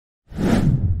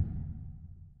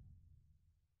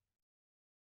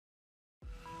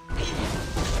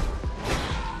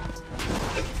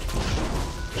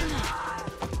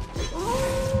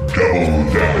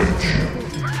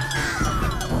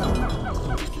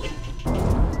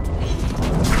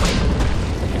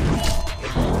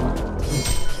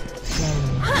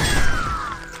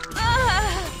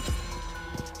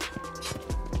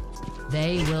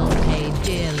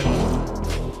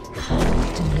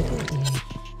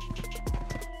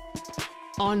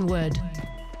Onward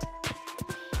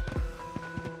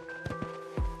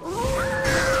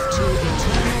to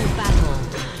eternal battle.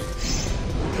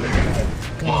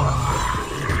 Go.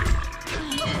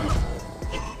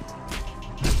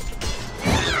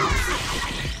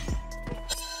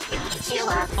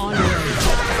 Onward.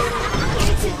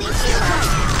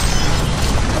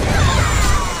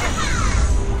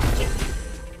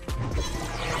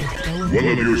 One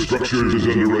of your structures is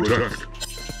under attack.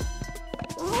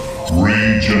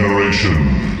 Regeneration.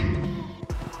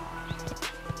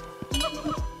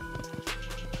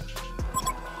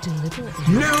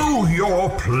 Know your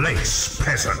place,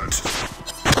 peasant.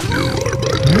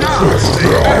 Now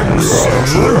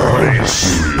absolutely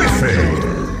spiffy.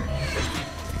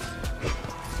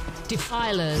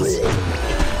 Defilers.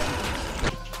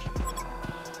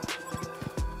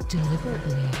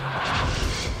 Deliberately.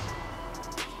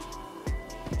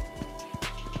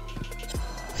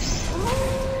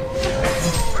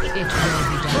 It will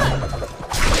be done.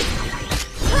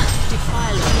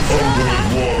 Defilers. Ultimate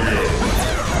warrior.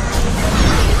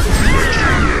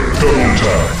 Double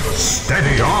tap.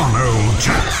 Steady on, old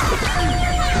chap.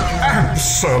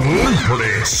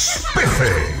 Absolutely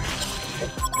spiffy.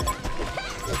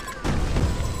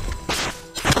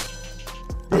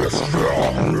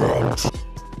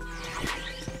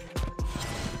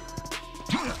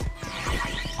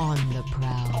 On the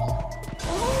prowl.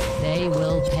 They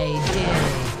will pay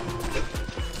dearly.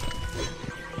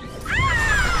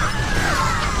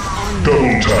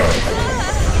 Double tap.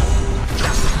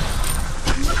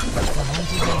 The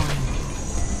hunt is on.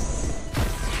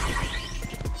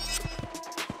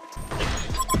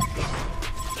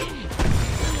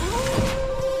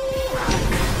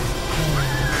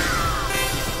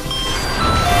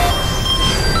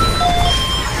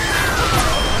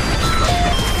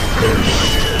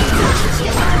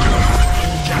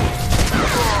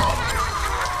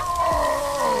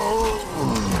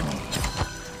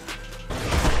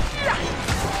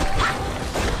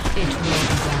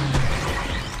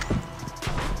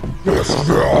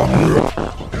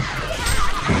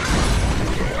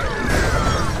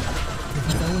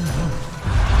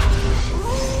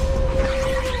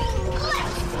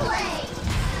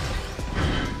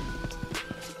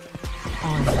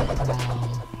 On the prowl.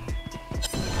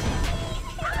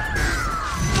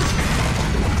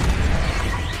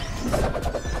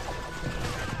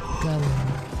 Going.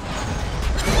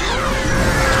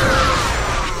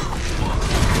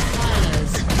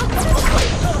 Defilers.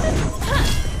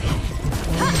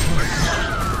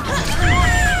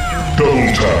 Double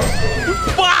tap.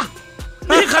 ว้า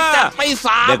นี่ขจัดไป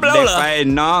3แล้วเหรอ ไป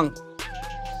น้อง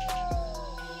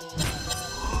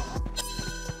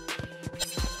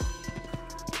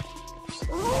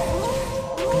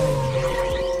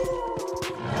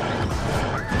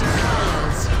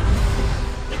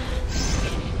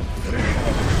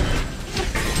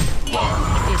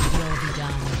It will be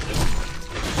done.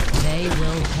 They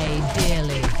will pay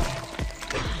dearly.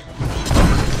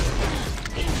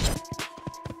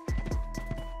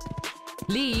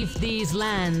 Leave these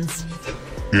lands.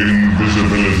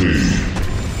 Invisibility.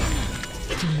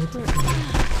 Deliberately.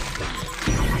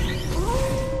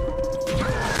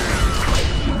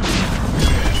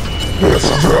 The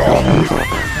hunt is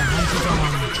on.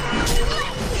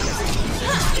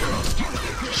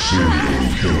 Serial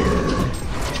killer.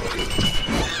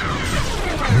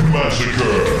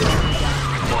 Massacre.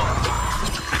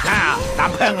 ตา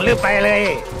มเพิ่งลืมไปเลย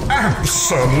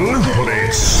Absolutely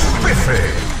spiffy.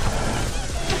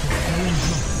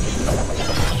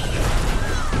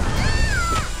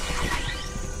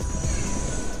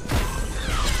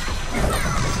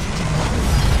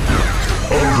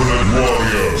 Ultimate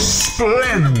warrior.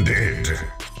 Splendid.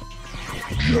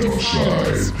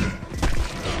 Genocide.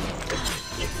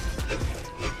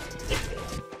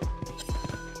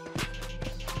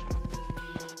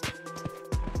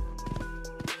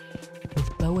 With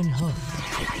bow and hoof.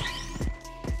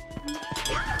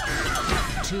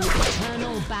 To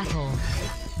eternal battle.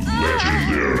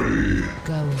 Legendary.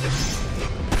 Going.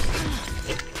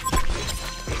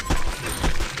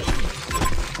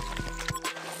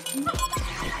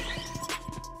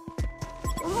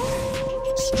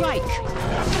 Strike.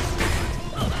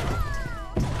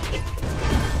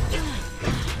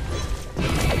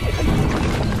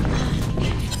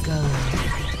 Going.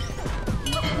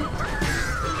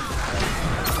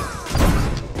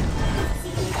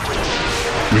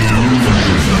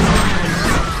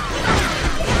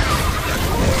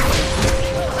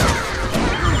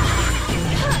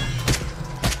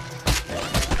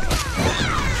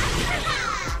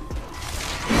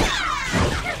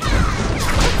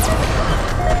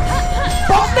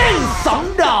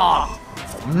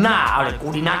 หน้าเอาเลยกู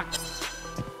ดีนัก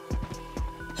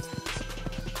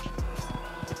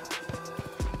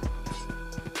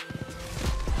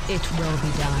It will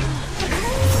be done.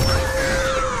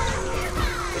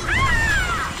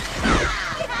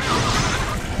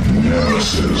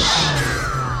 Nemesis.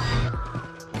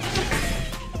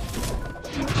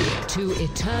 To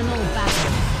eternal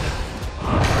battle.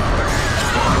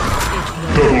 It will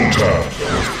Double tap.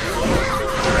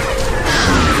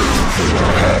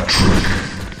 Hat trick.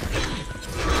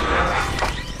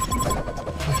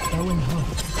 with bow and hook.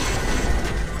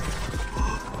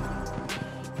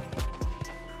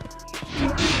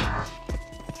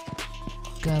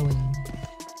 Going.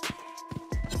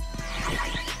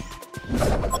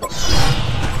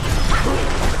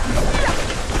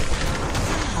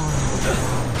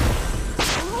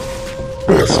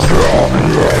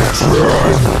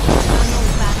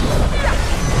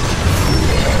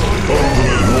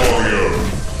 Ultimate warrior.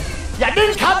 อย่าดิ้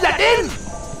นครับอย่าดิ้น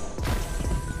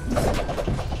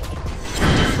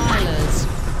Defilers.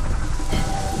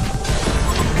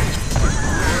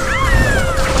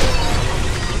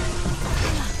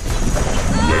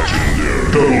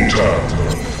 Double tap.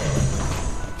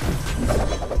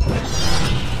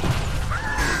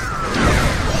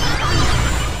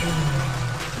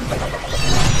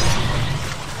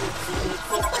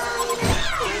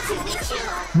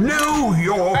 Know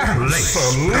your place.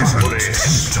 Absolutely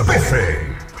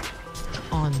spiffy.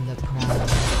 On the prowl.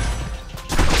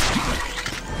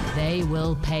 They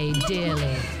will pay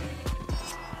dearly.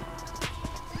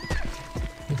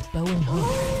 With bow and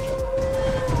hook.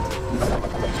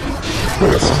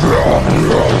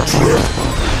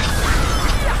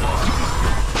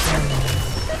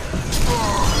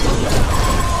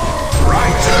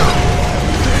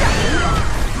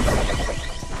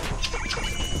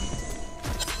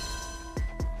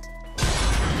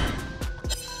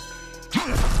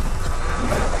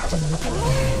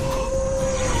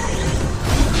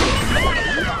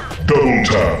 Double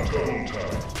tap.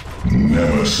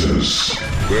 Nemesis.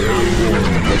 The Hellborn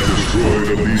has destroyed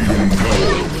a Legion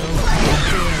tower.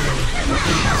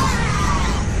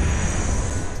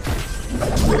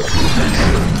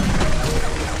 Retribution.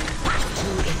 To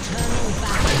eternal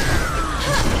battle.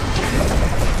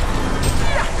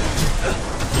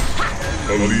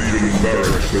 A Legion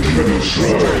barracks has been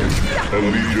destroyed. A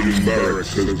Legion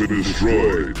barracks has been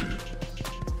destroyed.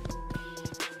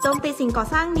 โจมตีสิ่งก่อ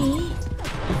สร้างนี้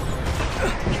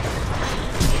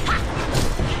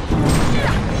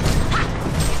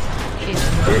It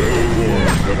The Hellborn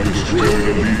have destroyed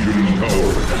a Legion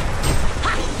tower.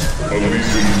 A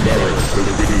Legion barracks has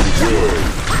been destroyed.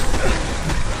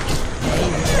 they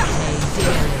will pay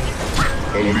dearly.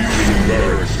 A Legion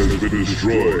barracks has been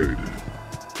destroyed.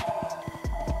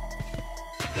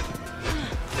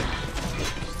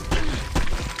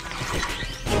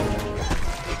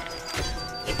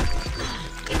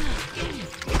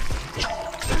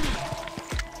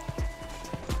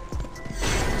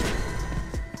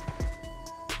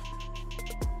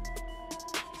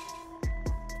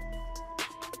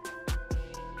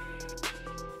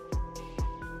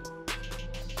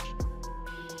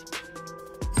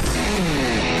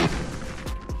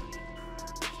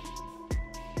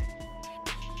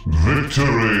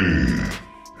 Victory!